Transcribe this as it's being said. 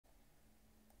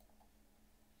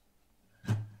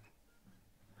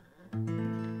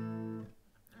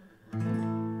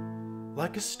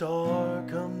like a star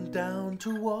come down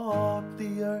to walk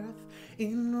the earth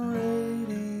in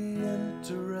radiant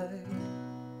array.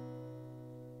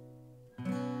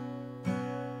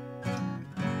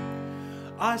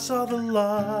 I saw the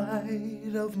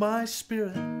light of my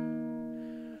spirit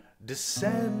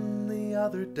descend the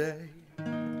other day.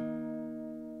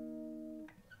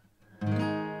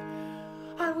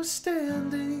 I was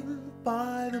standing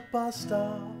by the bus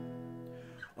stop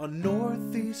on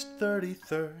Northeast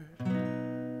 33rd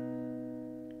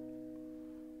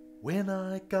when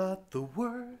I got the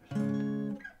word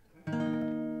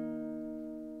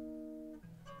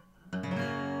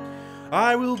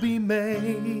I will be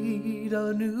made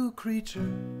a new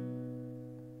creature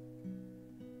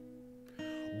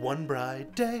one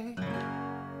bright day.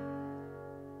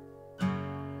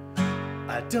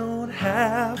 I don't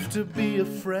have to be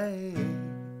afraid.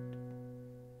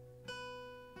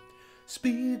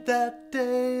 Speed that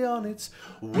day on its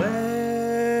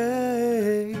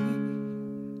way.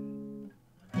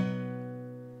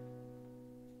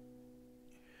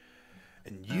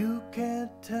 And you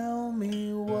can't tell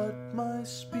me what my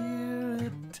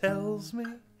spirit tells me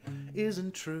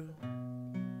isn't true.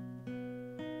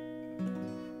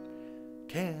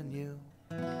 Can you?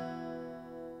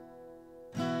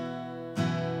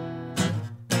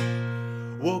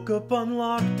 Woke up on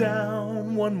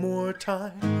lockdown one more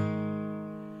time.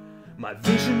 My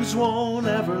visions won't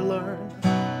ever learn.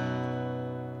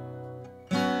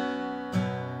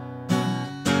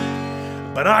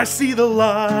 But I see the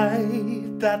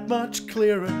light that much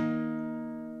clearer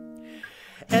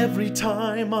every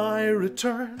time I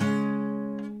return.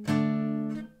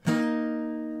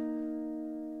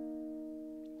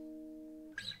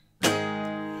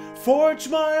 Forge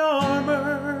my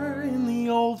armor in the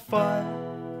old fire.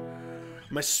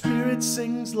 My spirit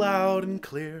sings loud and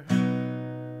clear.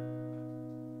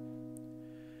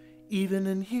 Even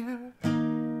in here,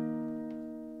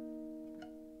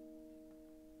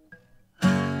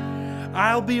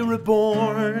 I'll be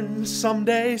reborn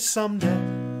someday, someday.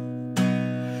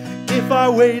 If I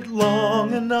wait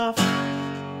long enough,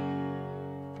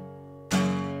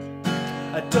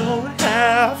 I don't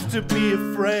have to be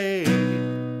afraid.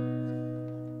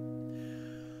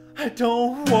 I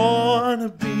don't want to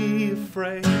be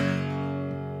afraid.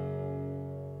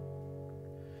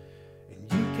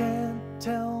 And you can't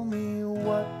tell me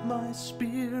what my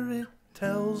spirit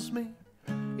tells me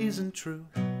isn't true.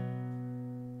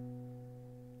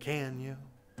 Can you?